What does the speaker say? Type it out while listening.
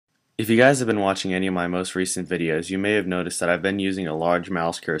If you guys have been watching any of my most recent videos, you may have noticed that I've been using a large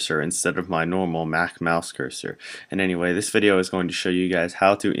mouse cursor instead of my normal Mac mouse cursor. And anyway, this video is going to show you guys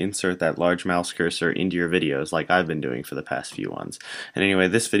how to insert that large mouse cursor into your videos like I've been doing for the past few ones. And anyway,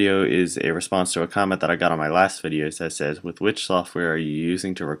 this video is a response to a comment that I got on my last videos that says, with which software are you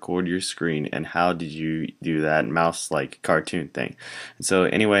using to record your screen and how did you do that mouse-like cartoon thing? And so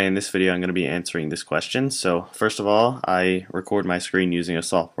anyway, in this video I'm going to be answering this question. So first of all, I record my screen using a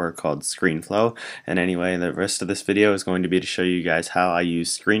software called ScreenFlow, and anyway, the rest of this video is going to be to show you guys how I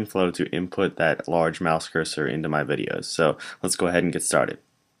use ScreenFlow to input that large mouse cursor into my videos. So let's go ahead and get started.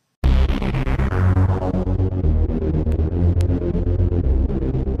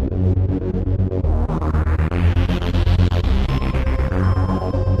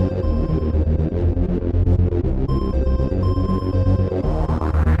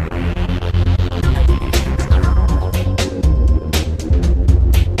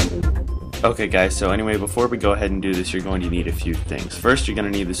 Okay guys, so anyway, before we go ahead and do this, you're going to need a few things. First, you're going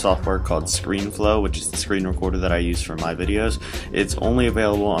to need the software called ScreenFlow, which is the screen recorder that I use for my videos. It's only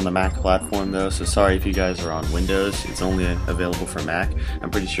available on the Mac platform though, so sorry if you guys are on Windows. It's only available for Mac.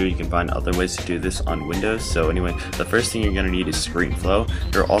 I'm pretty sure you can find other ways to do this on Windows. So anyway, the first thing you're going to need is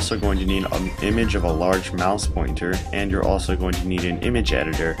ScreenFlow. You're also going to need an image of a large mouse pointer, and you're also going to need an image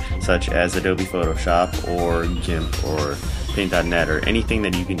editor such as Adobe Photoshop or GIMP or Paint.net or anything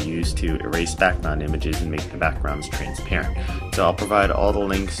that you can use to erase background images and make the backgrounds transparent. So I'll provide all the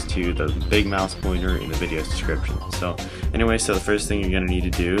links to the big mouse pointer in the video's description. So anyway, so the first thing you're going to need to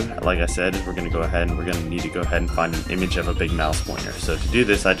do, like I said, is we're going to go ahead and find an image of a big mouse pointer. So to do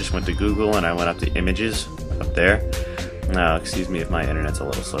this, I just went to Google and I went up to images up there. Now, excuse me if my internet's a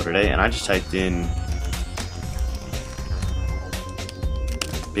little slow today, and I just typed in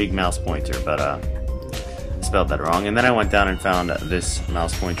big mouse pointer, but spelled that wrong, and then I went down and found this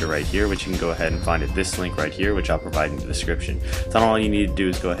mouse pointer right here, which you can go ahead and find at this link right here, which I'll provide in the description. So all you need to do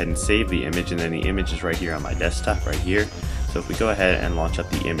is go ahead and save the image, and then the image is right here on my desktop right here. So if we go ahead and launch up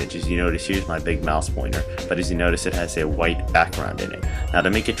the image, as you notice, here's my big mouse pointer, but as you notice, it has a white background in it. Now to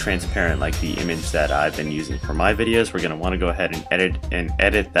make it transparent like the image that I've been using for my videos, we're going to want to go ahead and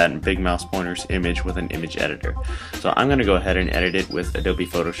edit that big mouse pointer's image with an image editor. So I'm going to go ahead and edit it with Adobe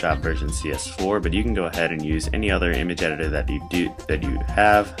Photoshop version CS4, but you can go ahead and use any other image editor that you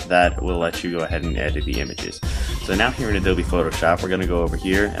have that will let you go ahead and edit the images. So now here in Adobe Photoshop, we're going to go over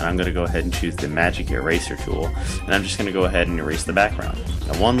here and I'm going to go ahead and choose the Magic Eraser tool, and I'm just going to go ahead and erase the background.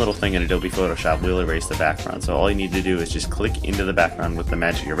 Now one little thing in Adobe Photoshop will erase the background, so all you need to do is just click into the background with the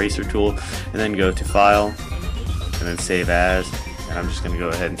Magic Eraser tool and then go to File and then Save As, and I'm just going to go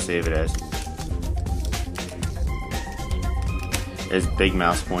ahead and save it as big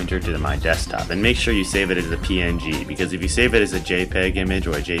mouse pointer to my desktop. And make sure you save it as a PNG, because if you save it as a JPEG image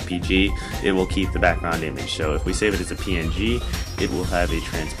or a JPG, it will keep the background image. So if we save it as a PNG, it will have a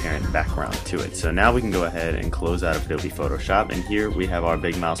transparent background to it. So now we can go ahead and close out of Adobe Photoshop, and here we have our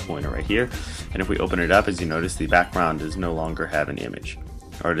big mouse pointer right here. And if we open it up, as you notice, the background does no longer have an image.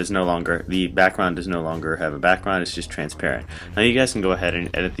 Or the background does no longer have a background, it's just transparent. Now you guys can go ahead and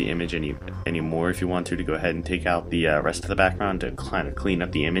edit the image any more if you want to go ahead and take out the rest of the background to kind of clean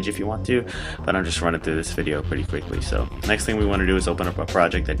up the image if you want to, but I'm just running through this video pretty quickly. So next thing we want to do is open up a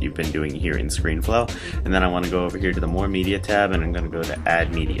project that you've been doing here in ScreenFlow, and then I want to go over here to the More Media tab, and I'm going to go to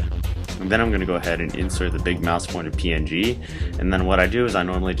Add Media. And then I'm going to go ahead and insert the big mouse pointer PNG, and then what I do is I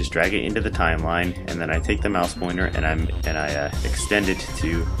normally just drag it into the timeline, and then I take the mouse pointer and I extend it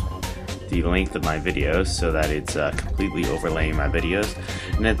to the length of my videos so that it's completely overlaying my videos.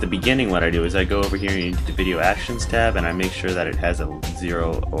 And at the beginning, what I do is I go over here into the Video Actions tab and I make sure that it has a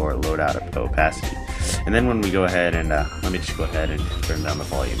 0 or loadout of opacity. And then when we go ahead and let me just go ahead and turn down the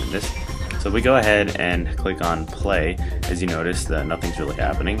volume in this. So we go ahead and click on play. As you notice, nothing's really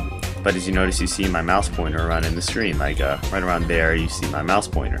happening. But as you notice, you see my mouse pointer around in the screen, like right around there you see my mouse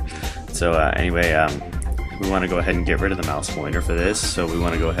pointer. So anyway, we want to go ahead and get rid of the mouse pointer for this, so we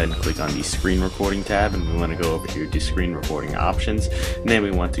want to go ahead and click on the screen recording tab, and we want to go over here to screen recording options, and then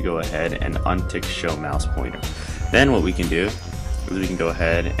we want to go ahead and untick show mouse pointer. Then what we can do is we can go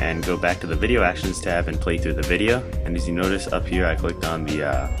ahead and go back to the Video Actions tab and play through the video, and as you notice up here I clicked on the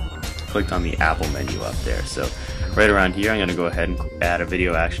Apple menu up there. So right around here I'm going to go ahead and add a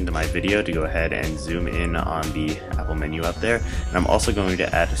video action to my video to go ahead and zoom in on the Apple menu up there, and I'm also going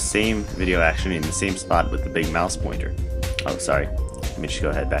to add the same video action in the same spot with the big mouse pointer. Oh sorry, let me just go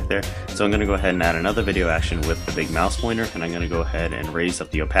ahead back there. So I'm going to go ahead and add another video action with the big mouse pointer, and I'm going to go ahead and raise up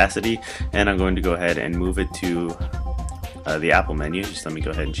the opacity, and I'm going to go ahead and move it to the Apple menu. Just let me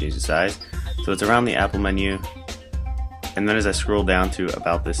go ahead and change the size so it's around the Apple menu And then as I scroll down to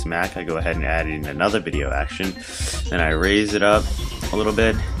about this Mac, I go ahead and add in another video action. Then I raise it up a little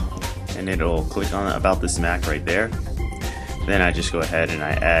bit, and it'll click on about this Mac right there. Then I just go ahead and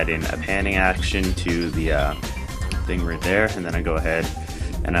I add in a panning action to the thing right there, and then I go ahead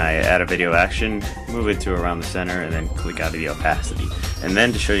and I add a video action, move it to around the center, and then click out of the opacity. And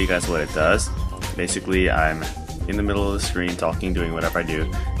then to show you guys what it does, basically I'm in the middle of the screen talking, doing whatever I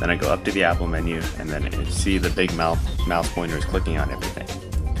do, then I go up to the Apple menu, and then you see the big mouse pointer is clicking on everything.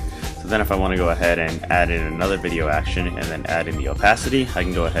 So then if I want to go ahead and add in another video action and then add in the opacity, I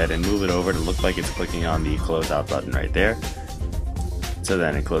can go ahead and move it over to look like it's clicking on the close out button right there. So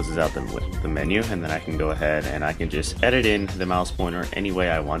then it closes out the menu, and then I can go ahead and I can just edit in the mouse pointer any way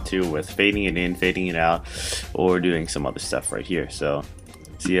I want to, with fading it in, fading it out, or doing some other stuff right here. So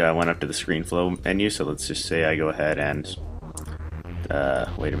see, I went up to the screen flow menu, so let's just say I go ahead and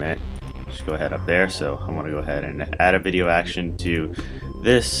wait a minute, just go ahead up there. So I want to go ahead and add a video action to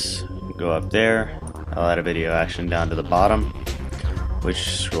this, go up there, I'll add a video action down to the bottom,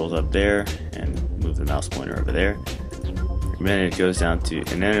 which scrolls up there, and move the mouse pointer over there. And then it goes down to,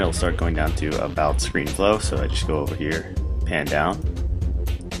 and then it'll start going down to about screen flow. So I just go over here, pan down,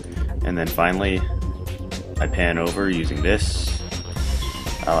 and then finally I pan over using this.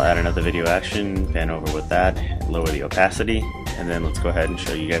 I'll add another video action, pan over with that, lower the opacity, and then let's go ahead and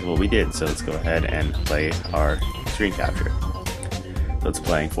show you guys what we did. So let's go ahead and play our screen capture. So it's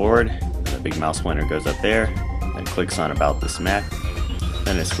playing forward, the big mouse pointer goes up there, and clicks on about this Mac,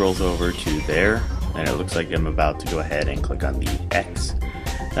 then it scrolls over to there, and it looks like I'm about to go ahead and click on the X.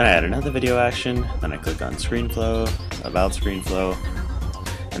 Then I add another video action, then I click on screen flow, about screen flow,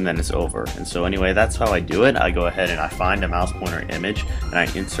 and then it's over. And so anyway, that's how I do it. I go ahead and I find a mouse pointer image, and I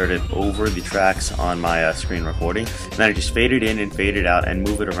insert it over the tracks on my screen recording, and then I just fade it in and fade it out and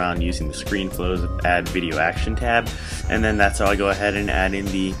move it around using the screen flows add video action tab. And then that's how I go ahead and add in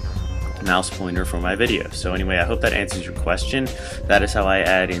the mouse pointer for my video. So anyway, I hope that answers your question. That is how I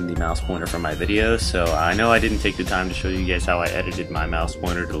add in the mouse pointer for my videos. So I know I didn't take the time to show you guys how I edited my mouse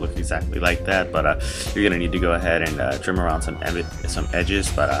pointer to look exactly like that, but you're gonna need to go ahead and trim around some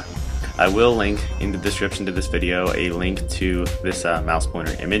edges. But I will link in the description to this video a link to this mouse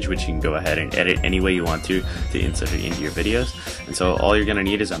pointer image, which you can go ahead and edit any way you want to insert it into your videos. And so all you're gonna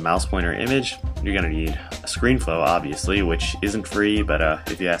need is a mouse pointer image. You're gonna need a screen flow, obviously, which isn't free, but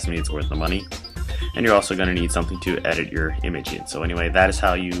if you ask me, it's worth the money. And you're also gonna need something to edit your image in. So anyway, that is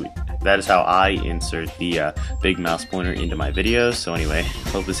how I insert the big mouse pointer into my videos. So anyway,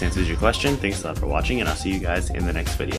 hope this answers your question. Thanks a lot for watching, and I'll see you guys in the next video.